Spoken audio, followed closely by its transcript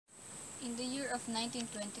In the year of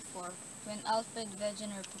 1924, when Alfred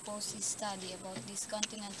Wegener proposed his study about this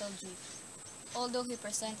continental drift, although he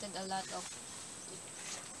presented a lot of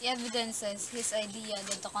evidences, his idea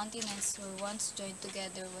that the continents were once joined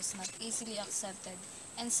together was not easily accepted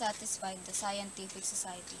and satisfied the scientific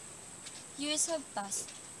society. Years have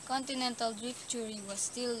passed. Continental drift theory was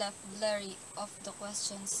still left blurry of the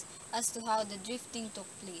questions as to how the drifting took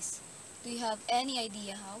place. Do you have any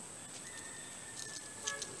idea how?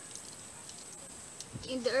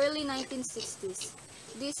 In the early 1960s,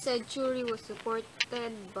 this said theory was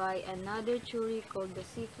supported by another theory called the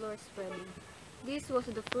seafloor spreading. This was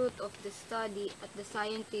the fruit of the study at the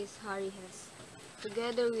scientist Harry Hess,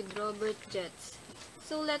 together with Robert Jets.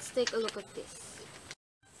 So let's take a look at this.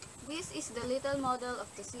 This is the little model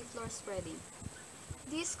of the seafloor spreading.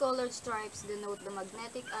 These colored stripes denote the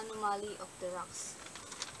magnetic anomaly of the rocks.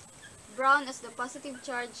 Brown is the positive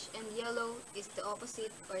charge and yellow is the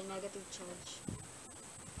opposite or negative charge.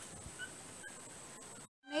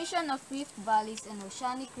 Formation of rift valleys and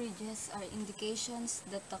oceanic ridges are indications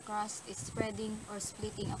that the crust is spreading or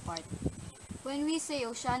splitting apart. When we say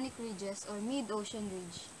oceanic ridges or mid-ocean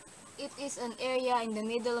ridge, it is an area in the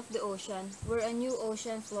middle of the ocean where a new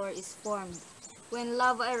ocean floor is formed when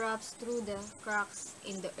lava erupts through the cracks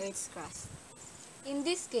in the Earth's crust. In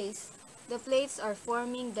this case, the plates are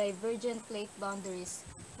forming divergent plate boundaries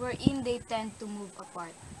wherein they tend to move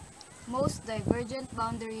apart. Most divergent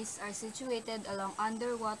boundaries are situated along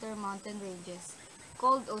underwater mountain ranges,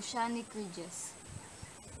 called oceanic ridges.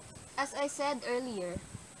 As I said earlier,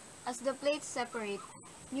 as the plates separate,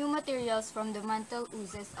 new materials from the mantle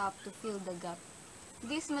oozes up to fill the gap.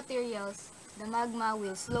 These materials, the magma,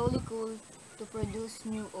 will slowly cool to produce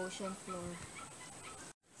new ocean floor.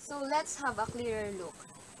 So let's have a clearer look.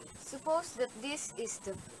 Suppose that this is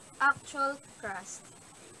the actual crust.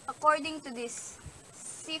 According to this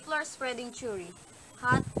seafloor spreading theory,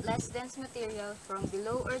 hot, less dense material from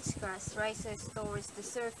below Earth's crust rises towards the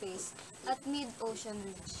surface at mid-ocean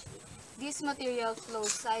ridge. This material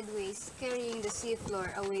flows sideways, carrying the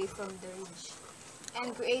seafloor away from the ridge,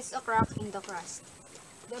 and creates a crack in the crust.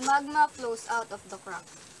 The magma flows out of the crack,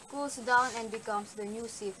 cools down and becomes the new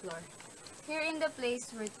seafloor. Here in the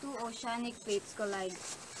place where two oceanic plates collide,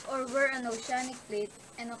 or where an oceanic plate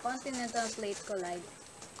and a continental plate collide,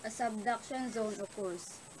 a subduction zone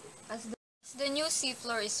occurs. As the new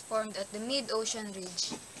seafloor is formed at the mid-ocean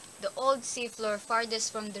ridge, the old seafloor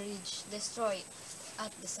farthest from the ridge destroyed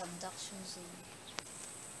at the subduction zone.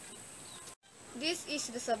 This is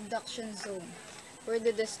the subduction zone, where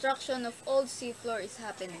the destruction of old seafloor is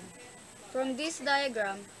happening. From this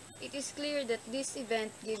diagram, it is clear that this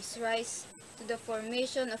event gives rise to the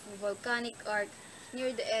formation of a volcanic arc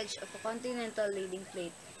near the edge of a continental leading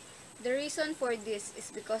plate. The reason for this is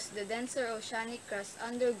because the denser oceanic crust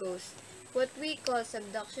undergoes what we call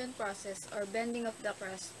subduction process or bending of the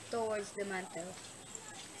crust towards the mantle.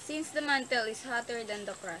 Since the mantle is hotter than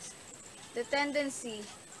the crust, the tendency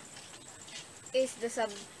is the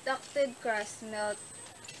subducted crust melt,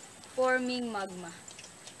 forming magma.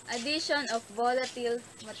 Addition of volatile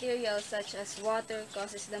materials such as water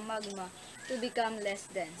causes the magma to become less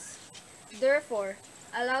dense. Therefore,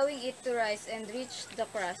 allowing it to rise and reach the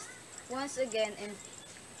crust once again and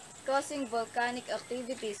causing volcanic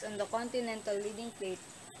activities on the continental leading plate.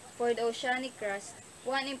 For the oceanic crust,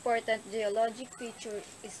 one important geologic feature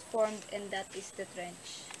is formed, and that is the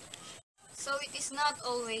trench. So it is not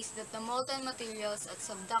always that the molten materials at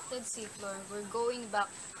subducted seafloor were going back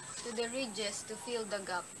to the ridges to fill the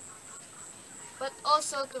gap, but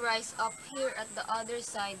also to rise up here at the other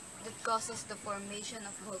side that causes the formation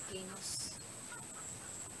of volcanoes.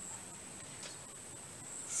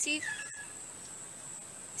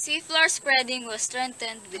 Seafloor spreading was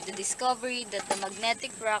strengthened with the discovery that the magnetic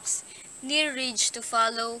rocks near ridge to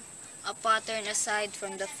follow a pattern aside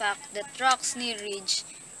from the fact that rocks near ridge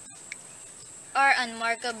are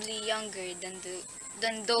unmarkably younger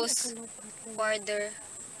than those farther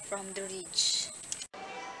from the ridge.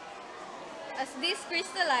 As these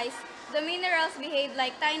crystallize, the minerals behave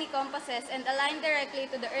like tiny compasses and align directly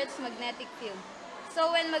to the Earth's magnetic field.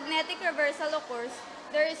 So when magnetic reversal occurs,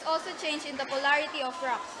 there is also change in the polarity of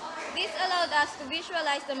rocks. This allowed us to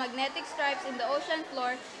visualize the magnetic stripes in the ocean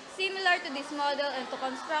floor similar to this model and to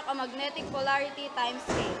construct a magnetic polarity time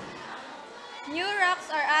scale. New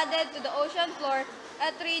rocks are added to the ocean floor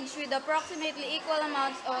at ridge with approximately equal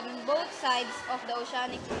amounts on both sides of the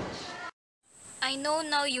oceanic ridge. I know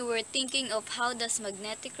now you were thinking of how does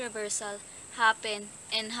magnetic reversal happen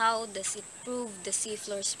and how does it prove the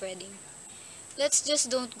seafloor spreading. Let's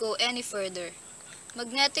just don't go any further.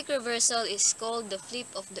 Magnetic reversal is called the flip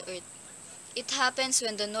of the Earth. It happens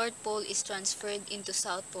when the North Pole is transferred into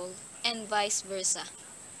South Pole and vice versa.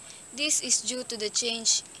 This is due to the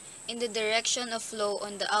change in the direction of flow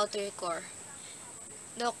on the outer core.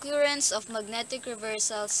 The occurrence of magnetic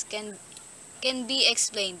reversals can be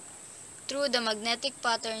explained through the magnetic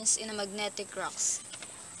patterns in the magnetic rocks,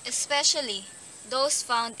 especially those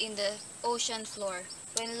found in the ocean floor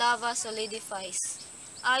when lava solidifies,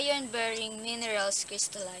 iron-bearing minerals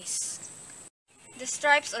crystallize. The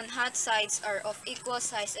stripes on hot sides are of equal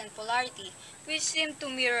size and polarity, which seem to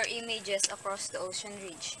mirror images across the ocean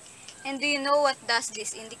ridge. And do you know what does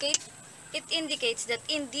this indicate? It indicates that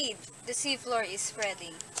indeed the seafloor is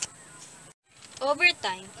spreading. Over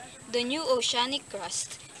time, the new oceanic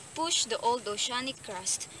crust pushed the old oceanic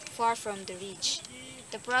crust far from the ridge.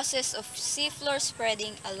 The process of seafloor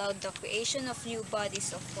spreading allowed the creation of new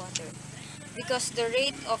bodies of water, because the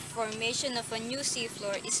rate of formation of a new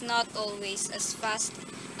seafloor is not always as fast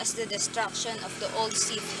as the destruction of the old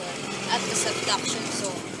seafloor at the subduction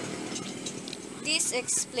zone. This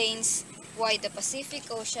explains why the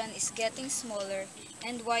Pacific Ocean is getting smaller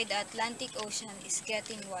and why the Atlantic Ocean is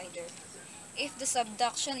getting wider. If the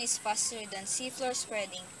subduction is faster than seafloor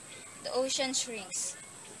spreading, the ocean shrinks.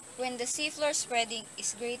 When the seafloor spreading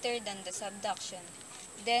is greater than the subduction,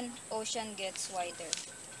 then ocean gets wider.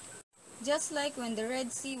 Just like when the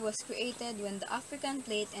Red Sea was created when the African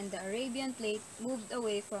plate and the Arabian plate moved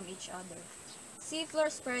away from each other.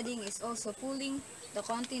 Seafloor spreading is also pulling the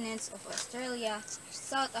continents of Australia,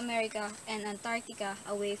 South America, and Antarctica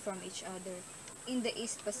away from each other in the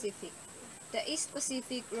East Pacific. The East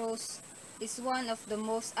Pacific is one of the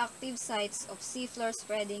most active sites of seafloor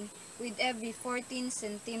spreading with every 14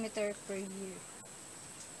 centimeter per year.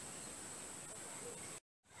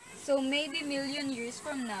 So maybe million years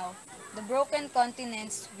from now, the broken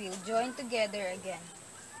continents will join together again.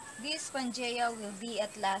 This Pangea will be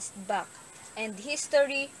at last back, and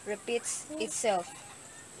history repeats itself.